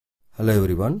Hello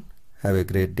everyone, have a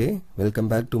great day. Welcome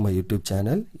back to my YouTube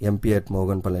channel MP at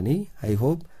Mogan Palani. I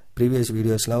hope previous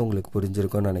videos la உங்களுக்கு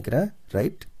புரிஞ்சிருக்கும்னு நினைக்கிறேன்,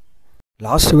 right?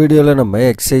 Last வீடியோவில் நம்ம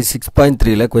XII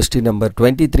 6.3ல question number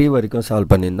 23 வரைக்கும்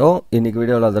solve பண்ணியிருந்தோம். இன்னைக்கு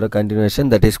வீடியோவில் அதோட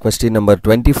continuation, that is question number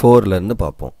 24ல இருந்து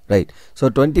பார்ப்போம், ரைட்? ஸோ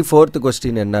 24th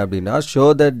question என்ன அப்படின்னா, show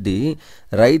that the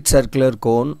right circular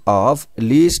cone of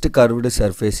least curved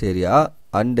surface area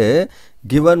and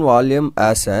given volume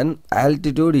as an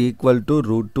altitude equal to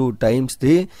 √2 times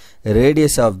the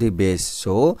radius of the base.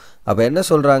 So அப்போ என்ன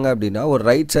சொல்கிறாங்க அப்படின்னா, ஒரு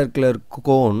right circular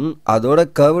cone அதோட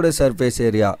curved surface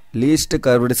area, least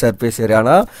curved surface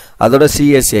ஏரியானா அதோட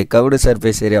CSA curved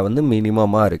surface area வந்து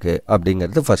மினிமமாக இருக்குது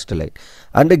அப்படிங்கிறது first line.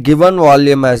 And given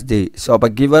volume as the, so அப்போ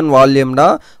கிவன் வால்யூம்னா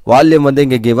வால்யூம் வந்து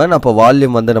இங்கே கிவன், அப்போ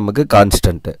வால்யூம் வந்து நமக்கு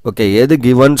கான்ஸ்டன்ட்டு. ஓகே, எது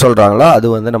கிவன் சொல்கிறாங்களோ அது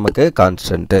வந்து நமக்கு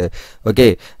constant. Okay,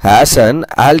 has and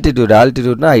altitude,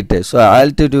 ஆல்டிடியூட்னா height, so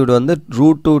altitude வந்து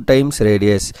 √2 டைம்ஸ்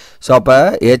ரேடியஸ். ஸோ அப்போ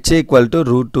H equal to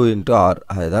 √2 into R,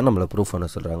 அதுதான் நம்மளை ப்ரூஃப் பண்ண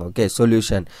சொல்கிறாங்க. Okay,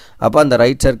 solution. அப்போ அந்த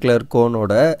ரைட் சர்க்குலர்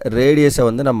கோனோட ரேடியஸை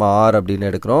வந்து நம்ம R அப்படின்னு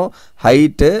எடுக்கிறோம்,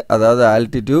 ஹைட்டு அதாவது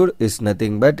altitude is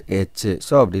nothing but H,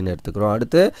 so அப்படின்னு எடுத்துக்கிறோம்.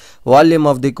 அடுத்து volume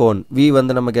of the cone V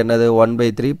வந்து நமக்கு என்னது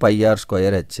 1/3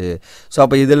 πr² H. ஸோ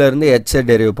அப்போ இதிலேருந்து H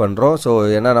டெரிவ் பண்ணுறோம். ஸோ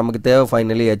ஏன்னா நமக்கு தேவை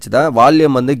ஃபைனலி H தான்,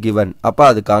 வால்யூம் வந்து கிவன், அப்போ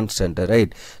அது கான்ஸ்டன்ட்,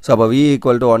 ரைட்? ஸோ அப்போ V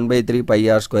equal to 1/3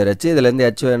 πr² H. இதுலேருந்து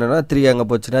H வேணும்னா 3 அங்கே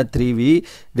போச்சுன்னா 3V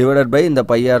டிவைடட் பை இந்த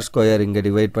πr² இங்கே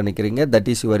டிவைட் பண்ணிக்கிறீங்க, that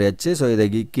is your H. So இதை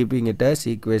keeping it as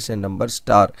equation number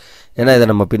star. ஏன்னா இதை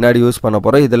நம்ம பின்னாடி யூஸ் பண்ண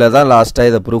போகிறோம், இதில் தான்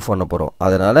லாஸ்ட்டாக இதை ப்ரூஃப் பண்ண போகிறோம்,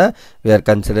 அதனால் we are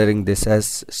considering this as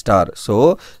star. So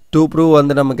to prove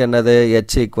வந்து நமக்கு என்னது,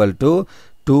 H ஈக்குவல் டு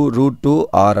 √2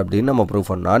 R அப்படின்னு நம்ம ப்ரூவ்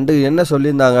பண்ணோம். அண்டு என்ன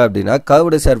சொல்லியிருந்தாங்க அப்படின்னா,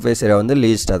 கர்வ்டு சர்ஃபேஸ் ஏரியா வந்து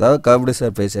லீஸ்ட், அதாவது கர்வ்டு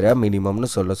சர்ஃபேஸ் ஏரியா மினிமம்னு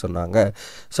சொன்னாங்க.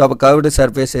 ஸோ அப்போ கர்வ்டு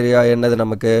சர்ஃபேஸ் ஏரியா என்னது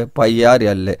நமக்கு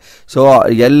πr/L. ஸோ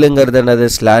எல்லுங்கிறது என்னது,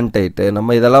 ஸ்லாண்ட் ஹைட்டு.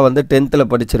 நம்ம இதெல்லாம் வந்து 10th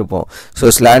படிச்சிருப்போம்.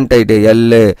 So slant height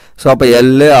L. So அப்போ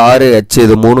L R H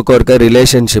இது மூணுக்கும் இருக்க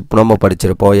ரிலேஷன்ஷிப் நம்ம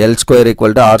படிச்சிருப்போம். L²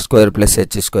 equal to R² +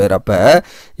 H². அப்போ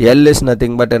L இஸ்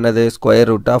நத்திங் பட் என்னது, √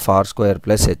 of R²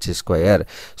 + H².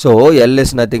 So L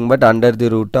is nothing but under the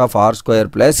root of R²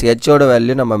 plus H ஓட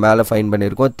value நம்ம மேலே ஃபைன்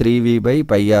பண்ணியிருக்கோம்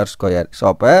 3V/πr². ஸோ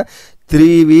அப்போ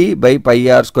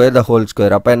 3V/πr² the whole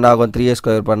square. அப்போ என்ன ஆகும்,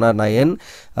 3a² பண்ணால் 9,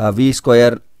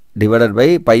 V² டிவைடட் பை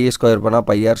π² பண்ணால்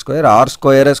πr², R²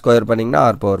 ஸ்கொயர் பண்ணிங்கன்னா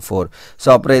R⁴. ஸோ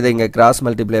அப்புறம் இதை இங்கே கிராஸ்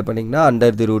மல்டிப்ளை பண்ணிங்கன்னா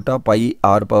under the root of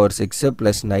πr⁴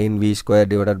 plus 9V²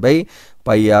 divided by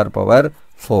πr⁴,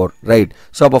 right?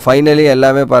 So அப்போ ஃபைனலி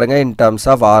எல்லாமே பாருங்கள் இன் டர்ம்ஸ்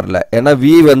ஆஃப் ஆரில், ஏன்னா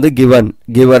V வந்து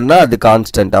கிவன்னா அது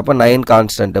கான்ஸ்டன்ட், அப்போ 9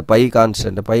 கான்ஸ்டன்ட், π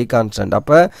கான்ஸ்டன்ட்,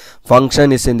 அப்போ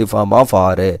function is in the form of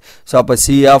R. So அப்போ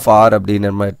C ஆஃப் R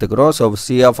அப்படின்னு நம்ம எடுத்துக்கிறோம். ஸோ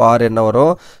C ஆஃப் R என்ன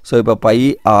வரும், ஸோ இப்போ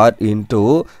πr into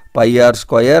πr²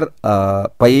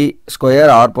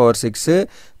 R⁴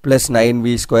 plus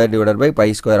 9V² divided by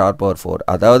π² R⁴.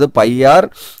 அதாவது πr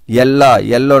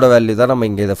எல்லோட வேல்யூ தான் நம்ம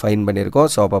இங்கே இதை ஃபைன் பண்ணியிருக்கோம்.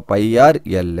 ஸோ அப்போ πr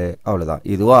L, அவ்வளோதான்.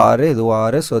 இதுவும் R, இதுவும்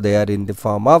R. So they are in the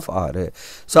form of R.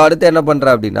 So அடுத்து என்ன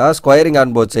பண்ணுறேன் அப்படின்னா, ஸ்கொயரிங்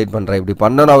ஆன் போத் சைட் பண்ணுறேன். இப்படி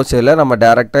பண்ணணும் அவசியம் இல்லை, நம்ம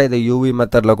டேரெக்டாக இதை UV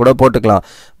மெத்தடில் கூட போட்டுக்கலாம்.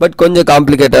 பட் கொஞ்சம்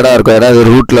காம்ப்ளிகேட்டடாக இருக்கும், ஏன்னா இது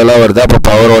ரூட்லலாம் வருது. அப்போ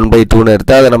பவர் 1/2ன்னு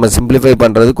எடுத்து அதை நம்ம சிம்பிளிஃபை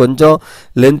பண்ணுறது கொஞ்சம்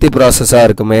லென்த்தி ப்ராசஸாக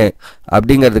இருக்குமே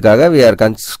அப்படிங்கிறதுக்காக we are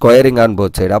squaring on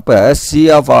both side. அப்போ C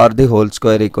of R the whole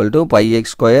square equal to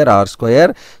πx²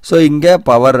 R². So இங்கே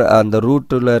பவர் அந்த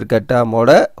ரூட்டில் இருக்க டேர்மோட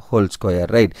ஹோல் ஸ்கொயர்,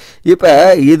 ரைட்? இப்போ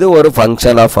இது ஒரு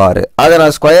ஃபங்க்ஷன் ஆஃப் R. அதை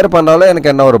நான் ஸ்கொயர் பண்ணாலும்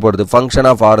எனக்கு என்ன வரப்போகுது, ஃபங்க்ஷன்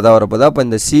ஆஃப் R தான் வரப்போகுது. அப்போ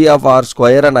இந்த C ஆஃப்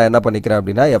R² நான் என்ன பண்ணிக்கிறேன்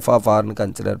அப்படின்னா F ஆஃப் Rன்னு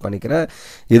கன்சிடர் பண்ணிக்கிறேன்.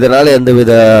 இதனால் எந்த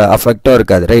வித அஃபெக்டும்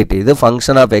இருக்காது, ரைட்? இது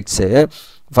function of X.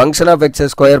 Function of X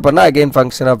square பண்ணால் அகெயின்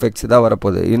ஃபங்க்ஷன் ஆஃப் X தான்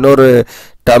வரப்போகுது, இன்னொரு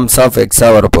டர்ம்ஸ் ஆஃப்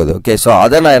எக்ஸாக வரப்போகுது. ஓகே, ஸோ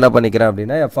அதை நான் என்ன பண்ணிக்கிறேன்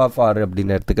அப்படின்னா F ஆஃப் R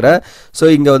அப்படின்னு எடுத்துக்கிறேன். ஸோ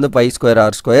இங்கே வந்து π²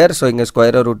 R². ஸோ இங்கே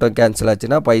ஸ்கொயர் ரூட்டும் கேன்சல்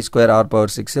ஆச்சுன்னா π²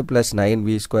 R⁴ plus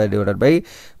 9V² divided by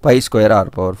π²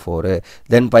 R⁴.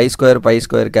 Then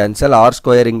π² cancel,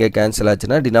 R² இங்கே கேன்சல்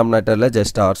ஆச்சுன்னா டினாமினேட்டரில்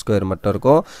ஜஸ்ட் R² மட்டும்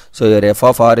இருக்கும். ஸோ இவர் F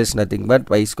of R is nothing but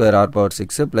π² R⁴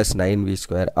 plus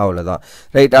 9V², அவ்வளோதான்,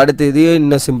 ரைட்? அடுத்து இதையும்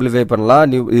இன்னும் சிம்பிளிஃபை பண்ணலாம்.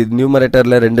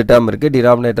 நியூமரேட்டரில் 2 டேர்ம் இருக்குது,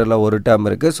 டினாமினேட்டரில் 1 டேர்ம்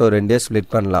இருக்குது. ஸோ 2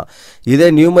 ஸ்ப்ளிட் பண்ணலாம். இதே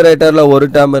நியூமரேட்டரில் 1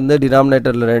 டேர்ம் இருந்து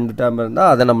டினாமினேட்டரில் 2 டேர்ம் இருந்தால்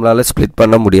அதை நம்மளால் ஸ்ப்ளிட்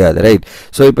பண்ண முடியாது, ரைட்?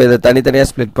 ஸோ இப்போ இதை தனித்தனியாக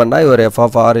ஸ்ப்ளிட் பண்ணால் இவர் F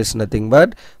of R is nothing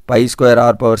but pi square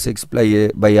r power 6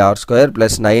 by r square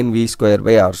plus 9v square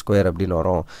by r square அப்படின்னு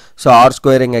வரும். So r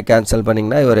square இங்க cancel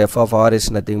பண்ணிங்கன்னா your f of r is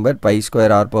nothing but pi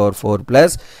square r power 4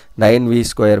 plus 9v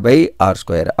square by r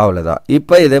square அவ்வளவுதான்.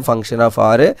 இப்போ இது function of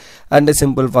r and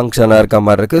simple function இருக்க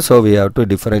மாதிரி இருக்கு. So we have to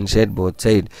differentiate both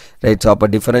side. Right. So அப்போ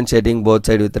differentiating both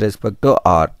side with respect to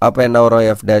r. அப்போ என்ன வரும்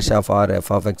f dash of r f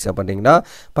of x பண்ணிங்கன்னா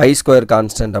pi square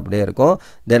constant அப்படியே இருக்கும்.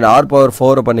 Then r power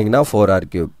 4 பண்ணிங்கன்னா 4r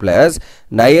cube plus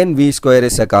 9v square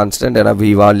is a constant and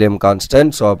v volume constant.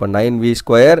 So அப்போ 9v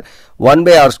square 1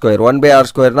 by r square. 1 by r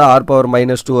square na r power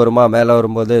minus 2 வருமா மேலே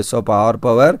வரும்போது. So அப்போ r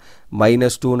power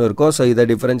minus 2 இருக்கும். So இதை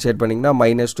differentiate பண்ணிங்கன்னா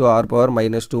minus 2 r power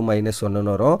minus 2 minus 1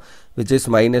 வரும், which is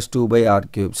minus 2 by r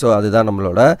cube. So அதுதான்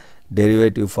நம்மளோட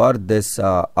derivative for this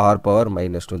r power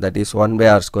minus 2, that is 1 by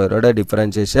r square oda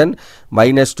differentiation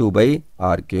minus 2 by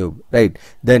r cube. Right.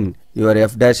 Then your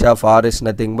f dash of r is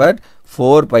nothing but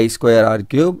 4 pi square r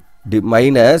cube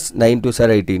minus 9 to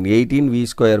 18 18v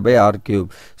square by r cube.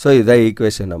 So this is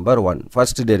equation number 1,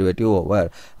 first derivative over.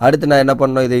 அடுத்து நான் என்ன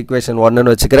பண்ணனும், இது equation 1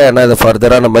 னு வெச்சுக்கிறேன். ஏன்னா இத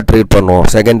ஃபர்தரா நம்ம ட்ரீட் பண்ணுவோம்,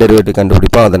 செகண்ட் டெரிவேட்டிவ்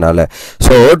கண்டுபிடிப்போம் அதனால.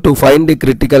 So to find the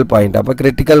critical point, அப்ப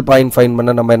critical point find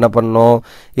பண்ண நம்ம என்ன பண்ணனும்,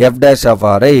 f dash of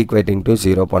r equating to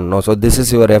 0 பண்ணனும். So this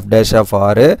is your f dash of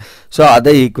r. So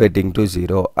அதை equating to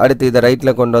 0. அடுத்து இத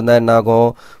ரைட்ல கொண்டு வந்தா என்ன ஆகும்,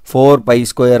 4 pi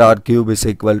square r cube is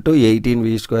equal to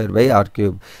 18v square by r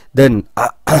cube. Then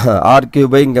r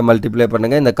cube இங்க multiply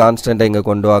பண்ணுங்க, இந்த constant இங்க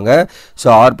கொண்டு வாங்க. So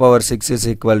r power 6 is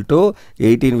equal to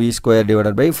 18v square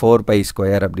divided by 4 pi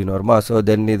square அப்படின்னு வருமா. So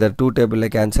then இத 2 டேபிள்ல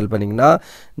cancel பண்ணீங்கன்னா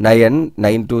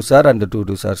 9 2s are and 2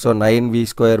 2s are. So 9v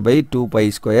square by 2 pi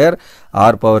square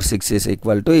r power 6 is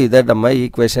equal to, இத நம்ம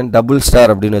equation double star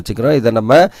அப்படின்னு வச்சுக்கிறோம். இத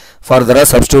நம்ம further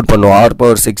substitute பண்ணுவோம் r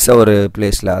power 6 ஒரு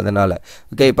பிளேஸ்ல. அதனால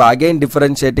okay, இப்போ again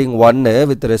differentiating 1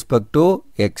 with respect to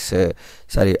x,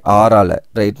 sorry r ஆல,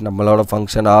 right, நம்மளோட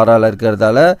function r ஆல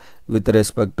இருக்கிறதால with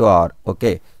respect to r.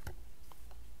 okay,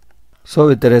 so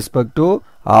with respect to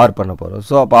r பண்ண போறோம்.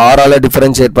 So அப்ப r ஆல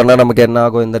டிஃபரன்ஷியேட் பண்ணா நமக்கு என்ன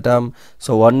ஆகும் இந்த டேர்ம்.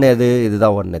 So 1 எது,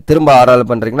 இதுதான் 1. திரும்ப r ஆல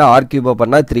பண்றீங்கன்னா r கியூப்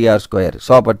பண்ணா 3r ஸ்கொயர்.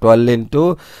 So அப்ப 12 into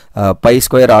pi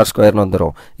square r square னு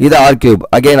வந்துரும். இது r cube.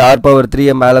 again r power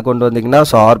 3 மேல கொண்டு வந்தீங்கன்னா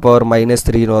so r power minus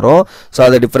 3 னு வரும். So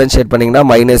அதை டிஃபரன்ஷியேட் பண்ணீங்கன்னா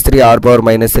minus 3 r power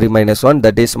minus 3 minus 1,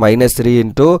 that is minus 3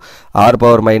 into r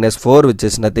power minus 4, which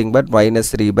is nothing but minus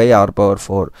 3 by r power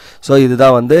 4. So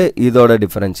இதுதான் வந்து இதோட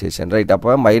டிஃபரன்ஷியேஷன். ரைட்.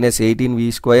 அப்ப minus 18v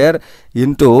square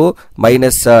into minus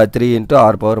 3 into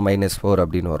r power minus 4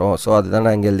 அப்படின்னு வரும். So அதுதான்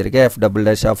நான் இங்க எழுதிருக்கேன். f double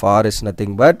dash of r is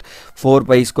nothing but 4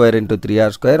 pi square into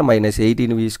 3r square minus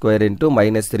 18v square into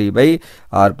minus 3 by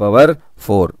r power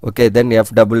 4. okay, then f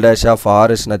double dash of r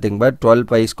is nothing but 12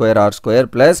 pi square r square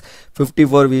plus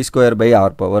 54v square by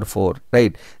r power 4.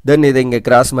 right. then இதை இங்க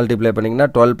cross multiply பண்ணீங்கன்னா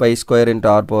 12 pi square into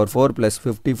r power 4 plus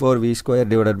 54v square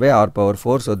divided by r power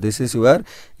 4. so this is your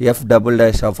f double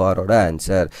dash of r ஓட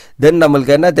answer. then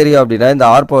நம்மளுக்கு என்ன தெரியும் அப்படின்னா இந்த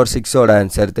r power 6 ஓட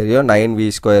answer தெரியும்,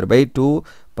 9v square by 2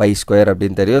 pi square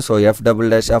அப்படின்னு தெரியும். so f double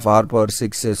dash of r power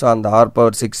 6. so அந்த r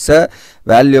power 6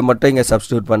 வேல்யூ மட்டும் இங்க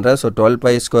சப்ஸ்டிட்யூட் பண்றேன். so 12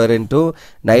 pi square into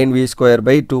 9v square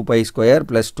by 2 pi square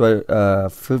plus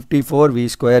 54v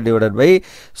square divided by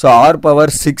so r power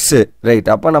 6. Right.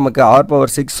 அப்ப நமக்கு r power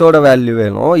 6 ஓட value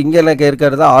வேணும். இங்க எனக்கு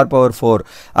இருக்கிறது r power 4.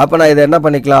 அப்ப நான் இதை என்ன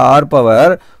பண்ணிக்கலாம், r power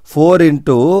 4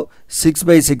 into 6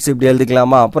 by 6 இப்படி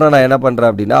எழுதிக்கலாமா. அப்புறம் நான் என்ன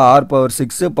பண்றேன் அப்படின்னா r power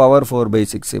 6 power 4 by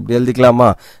 6 இப்படி எழுதிக்கலாமா.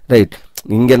 ரைட்.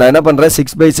 இங்க நான் என்ன பண்றேன்,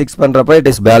 6 by 6 பண்றப்ப இட்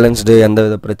இஸ் பேலன்ஸ்டு, எந்த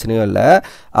வித பிரச்சனையும் இல்ல.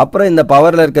 அப்புறம் இந்த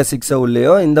பவர்ல இருக்க 6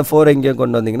 உள்ளேயும் இந்த 4 எங்கேயும்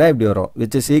கொண்டு வந்தீங்கன்னா இப்படி வரும்,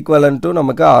 which is equivalent to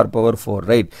நமக்கு r power 4.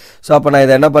 ரைட். ஸோ அப்போ நான்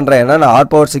இதை என்ன பண்றேன், ஏன்னா நான் r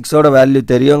power 6 ஓட வேல்யூ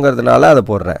தெரியுங்கிறதுனால அதை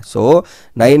போடுறேன். So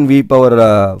 9v power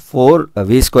 4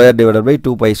 v square divided by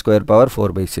 2 pi square power 4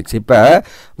 by 6. இப்போ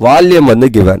வால்யூம் வந்து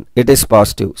given, it is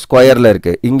positive, ஸ்கொயர்ல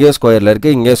இருக்கு, இங்கேயும் ஸ்கொயர்ல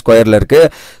இருக்கு, இங்கேயும் ஸ்கொயர்ல இருக்கு.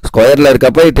 ஸ்கொயர்ல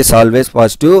இருக்கப்ப it is always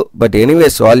positive, but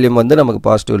anyways volume வந்து நமக்கு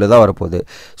பாசிட்டிவ்ல தான் வரப்போகுது.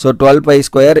 So 12 pi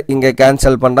square இங்க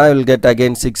cancel பண்ணா you will get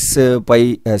again 6 pi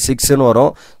 6 னு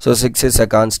வரும். So 6 is a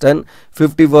constant.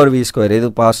 54v square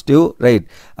இது positive. right.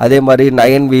 அதே மாதிரி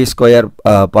 9v square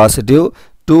positive.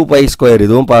 2 pi square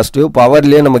இதுவும் பாசிட்டிவ்.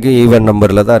 பவர்லயே நமக்கு ஈவன்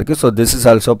நம்பர்ல தான் இருக்கு. so this is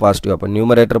also positive. அப்ப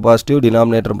நியூமரேட்டர் பாசிட்டிவ்,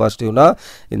 டினாமினேட்டர் பாசிட்டிவ்னா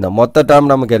இந்த மொத்த டேர்ம்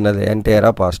நமக்கு என்னது,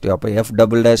 என்டையரா பாசிட்டிவ். அப்ப f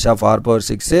double dash of r power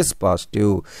 6 is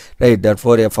positive. right.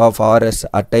 therefore f of r is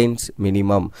attains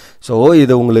minimum. so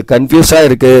இது உங்களுக்கு கன்ஃபியூஸா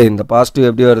இருக்கு, இந்த பாசிட்டிவ்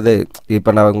எப்படி வருது,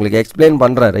 இப்போ நான் உங்களுக்கு எக்ஸ்பிளைன்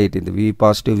பண்றேன். ரைட். இந்த v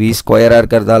பாசிட்டிவ், v ஸ்கொயரா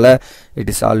இருக்கிறதால it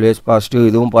is always positive,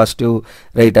 இதுவும் positive.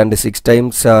 Right. and 6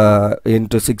 times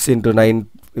into 6 into 9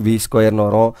 v square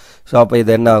வரும். ஸோ அப்போ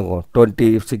இது என்ன ஆகும்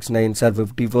 26 9s are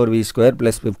 54 v square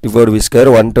plus 54 v square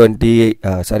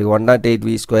 108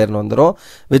 v square வந்துடும்,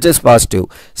 which is positive.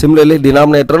 Similarly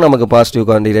டினாமினேட்டரும் நமக்கு பாசிட்டிவ்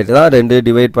குவான்டிட்டி தான், ரெண்டு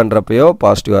டிவைட் பண்ணுறப்பையோ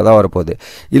பாசிட்டிவாக தான் வரப்போகுது.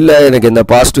 இல்லை எனக்கு இந்த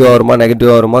பாசிட்டிவாக வருமா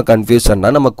நெகட்டிவாக வருமா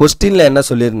கன்ஃபியூஷன்னா நம்ம கொஸ்டினில் என்ன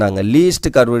சொல்லியிருந்தாங்க, லீஸ்ட்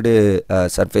கர்வ்டு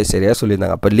சர்ஃபேஸ் ஏரியா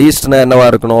சொல்லியிருந்தாங்க. அப்போ லீஸ்ட்னா என்னவா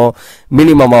இருக்கணும்,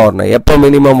 மினிமமாக வரணும். எப்போ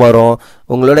மினிமம் வரும்,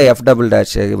 உங்களோட எஃப் டபுள்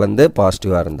டேஷ் வந்து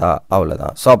பாசிட்டிவாக இருந்தால்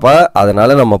அவ்வளோதான். ஸோ அப்போ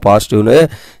அதனால் நம்ம பாசிட்டிவ்னு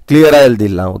கிளியராக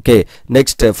எழுதிடலாம். Okay,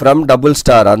 next from double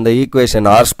star அந்த ஈக்குவேஷன்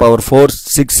ஆர்ஸ் பவர் 4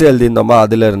 6 எழுதியிருந்தோமா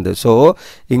அதிலிருந்து. ஸோ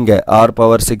இங்கே ஆர்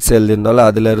பவர் 6 எழுதியிருந்தோம்ல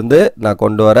அதிலிருந்து நான்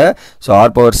கொண்டு வரேன். So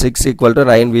R power 6 equal to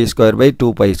 9v square by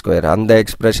 2π square அந்த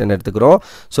எக்ஸ்பிரஷன் எடுத்துக்கிறோம்.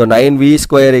 So 9v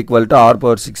square equal to R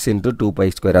power 6 into 2π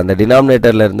square அந்த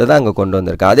டினாமினேட்டரில் இருந்து தான் அங்கே கொண்டு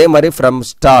வந்திருக்கேன். அதே மாதிரி ஃப்ரம்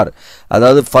ஸ்டார்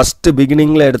அதாவது ஃபஸ்ட்டு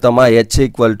பிகினிங்கில் எடுத்தோமா h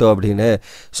ஈக்குவல் டு அப்படின்னு.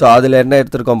 ஸோ அதில் என்ன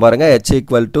எடுத்திருக்கோம் பாருங்கள், h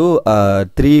equal to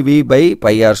 3v by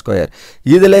πr square.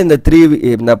 இதில் இந்த 3v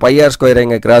இந்த πr ஸ்கொயர்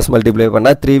இங்கே கிராஸ் மல்டிப்ளை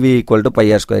பண்ணால் 3v equal to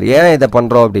πr square. ஏன் இதை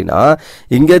பண்ணுறோம் அப்படின்னா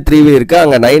இங்கே 3v இருக்குது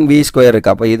அங்கே 9v ஸ்கொயர்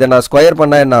இருக்குது. அப்போ இதை நான் ஸ்கொயர்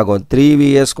பண்ணால் என்ன ஆகும்,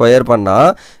 3vயை ஸ்கொயர் பண்ணால்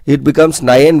இட் பிகம்ஸ்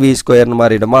 9v ஸ்கொயர்னு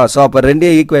மாறிடுமா. ஸோ அப்போ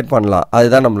ரெண்டையும் ஈக்குவேட் பண்ணலாம்,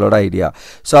 அதுதான் நம்மளோட ஐடியா.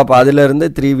 ஸோ அப்போ அதிலிருந்து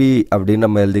 3v அப்படின்னு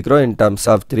நம்ம எழுதிக்கிறோம் in terms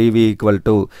of 3v equal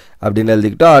to அப்படின்னு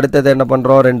எழுதிக்கிட்டோம். அடுத்தது என்ன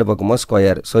பண்ணுறோம், ரெண்டு பக்கமும்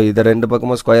ஸ்கொயர். ஸோ இதை ரெண்டு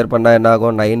பக்கமும் ஸ்கொயர் பண்ணால் என்ன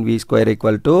ஆகும், 9v square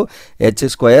equal to h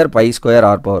square by square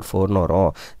R power 4னு வரும்.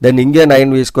 தென் இங்கே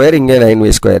 9v ஸ்கொயர் இங்கே 9v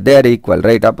square they are equal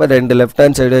right. அப்போ ரெண்டு லெஃப்ட்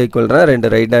ஹேண்ட் சைடு ஈக்குவல்னா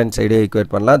ரெண்டு ரைட் ஹேண்ட் சைடு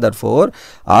ஈக்குவேட் பண்ணலாம். therefore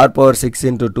R power 6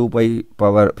 into 2π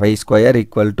power by square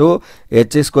equal to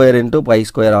h square into pi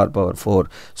square R power 4.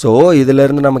 So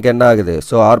இதிலிருந்து நமக்கு என்ன ஆகுது,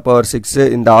 so R power 6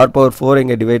 இந்த R power 4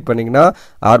 இங்கே டிவைட் பண்ணிங்கன்னா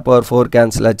ஆர் பவர் 4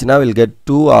 கேன்சல் ஆச்சுன்னா வில் கெட்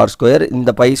 2r ஸ்கொயர். இந்த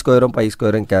பை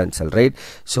ஸ்கொயரும் கேன்சல் ரைட்.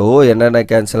 ஸோ என்னென்ன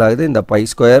கேன்சல் ஆகுது, இந்த பை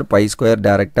ஸ்கொயர்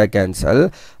டேரெக்டாக கேன்சல்.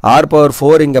 ஆர் பவர்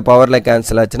 4 இங்கே பவரில்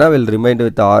கேன்சல் ஆச்சுன்னா will remind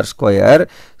with R square.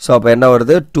 So அப்போ என்ன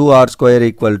வருது, 2r ஸ்கொயர்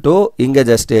ஈக்குவல் டு இங்கே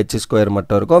ஜஸ்ட் h ஸ்கொயர்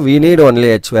மட்டும் இருக்கும். We need only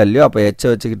h value. அப்போ h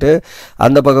வச்சுக்கிட்டு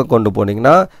அந்த பக்கம் கொண்டு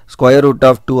போனீங்கன்னா square root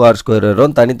of 2r square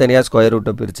வரும். தனித்தனியாக ஸ்கொயர்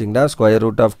ரூட்டை பிரிச்சிங்கன்னா square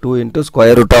root of 2 into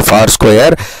square root of r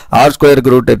square. R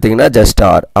ஸ்கொயருக்கு ரூட் எடுத்திங்கன்னா ஜஸ்ட்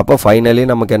r. அப்போ ஃபைனலி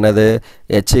நமக்கு என்னது,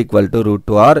 h equal to root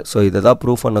 2r. So இதை தான்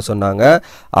ப்ரூஃப் பண்ண சொன்னாங்க.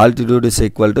 altitude is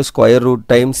equal to square root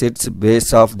times its base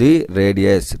of the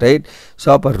radius right. so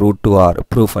அப்போ root 2r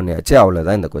proof பண்ணியாச்சு,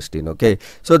 அவ்வளோதான் இந்த question. Okay,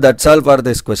 so that's all for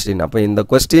this question. அப்போ இந்த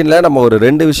கொஸ்டினில் நம்ம ஒரு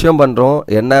ரெண்டு விஷயம் பண்ணுறோம்.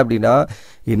 என்ன அப்படின்னா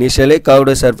இனிஷியலி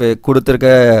கர்வ்டு சர்ஃபேஸ் கொடுத்துருக்க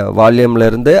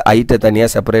வால்யூம்லேருந்து ஹைட்டை தனியாக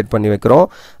செப்பரேட் பண்ணி வைக்கிறோம்.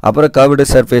 அப்புறம் கர்வ்டு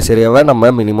சர்ஃபேஸ் ஏரியாவை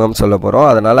நம்ம மினிமம் சொல்ல போகிறோம்.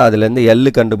 அதனால் அதுலேருந்து எல்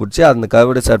கண்டுபிடிச்சி அந்த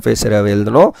கர்வ்டு சர்ஃபேஸ் ஏரியாவை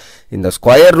எழுதணும். இந்த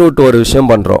ஸ்கொயர் ரூட் ஒரு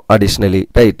விஷயம் பண்ணுறோம் அடிஷ்னலி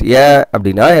ரைட். ஏன்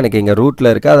அப்படின்னா எனக்கு இங்கே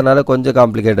ரூட்டில் இருக்குது, அதனால் கொஞ்சம்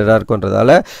காம்ப்ளிகேட்டடாக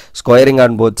இருக்குன்றதால ஸ்கொயரிங்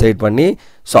ஆன் போத் சைட் பண்ணி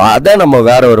ஸோ அதை நம்ம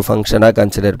வேறு ஒரு ஃபங்க்ஷனாக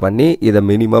கன்சிடர் பண்ணி இதை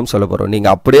மினிமம் சொல்ல போகிறோம்.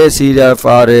 நீங்கள் அப்படியே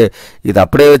CFR இதை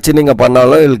அப்படியே வச்சு நீங்கள்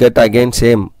பண்ணாலும் இல் கெட் அகெயின்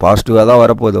சேம் பாசிட்டிவாக தான்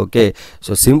வரப்போகுது. ஓகே,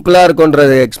 ஸோ சிம்பிளாக இருக்குன்ற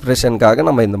எக்ஸ்பிரஷனுக்காக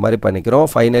நம்ம இந்த மாதிரி பண்ணிக்கிறோம்.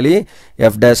 Finally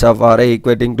f dash of r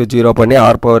equating to 0 பண்ணி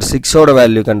ஆர் பவர் 6ஓட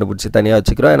வேல்யூ கண்டுபிடிச்சி தனியாக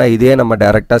வச்சுக்கிறோம். ஏன்னா இதே நம்ம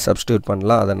டேரெக்டாக சப்ஸ்டியூட்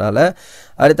பண்ணலாம். அதனால்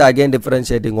அடுத்து அகெயின்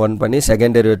டிஃபரன்ஷியேட்டிங் 1 பண்ணி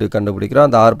செகண்ட் டெரிவேட்டிவ் கண்டுபிடிக்கிறோம்.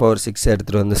 அந்த ஆர் பவர் 6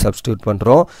 எடுத்துகிட்டு வந்து சப்ஸ்டியூட்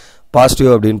பண்ணுறோம், பாசிட்டிவ்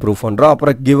அப்படின்னு ப்ரூஃப் பண்ணுறோம்.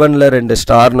 அப்புறம் கிவனில் ரெண்டு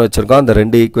ஸ்டார்னு வச்சுருக்கோம். அந்த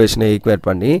ரெண்டு ஈக்குவேஷனை ஈக்குவேட்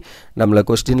பண்ணி நம்மளை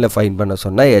கொஸ்டினில் ஃபைன் பண்ண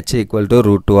சொன்னால் h equal to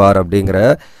root 2r அப்படிங்கிற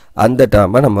அந்த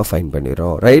டேர்மை நம்ம ஃபைன்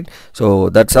பண்ணிடுறோம் right. So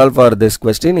that's all for this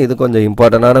question. இது கொஞ்சம்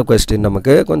இம்பார்ட்டண்டான கொஸ்டின்,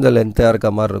 நமக்கு கொஞ்சம் லென்த்தாக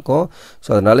இருக்க மாதிரி இருக்கும். ஸோ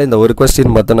அதனால் இந்த ஒரு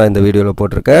கொஸ்டின் மட்டும் நான் இந்த வீடியோவில்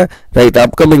போட்டிருக்கேன் ரைட்.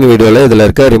 அப்கமிங் வீடியோவில் இதில்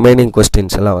இருக்க ரிமைனிங்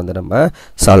கொஸ்டின்ஸ் எல்லாம் வந்து நம்ம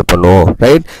சால்வ் பண்ணுவோம்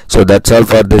right. So that's all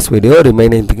for this video.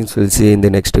 Remaining things will see in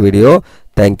the next video.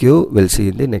 Thank you. We'll see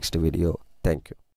in the next video. Thank you.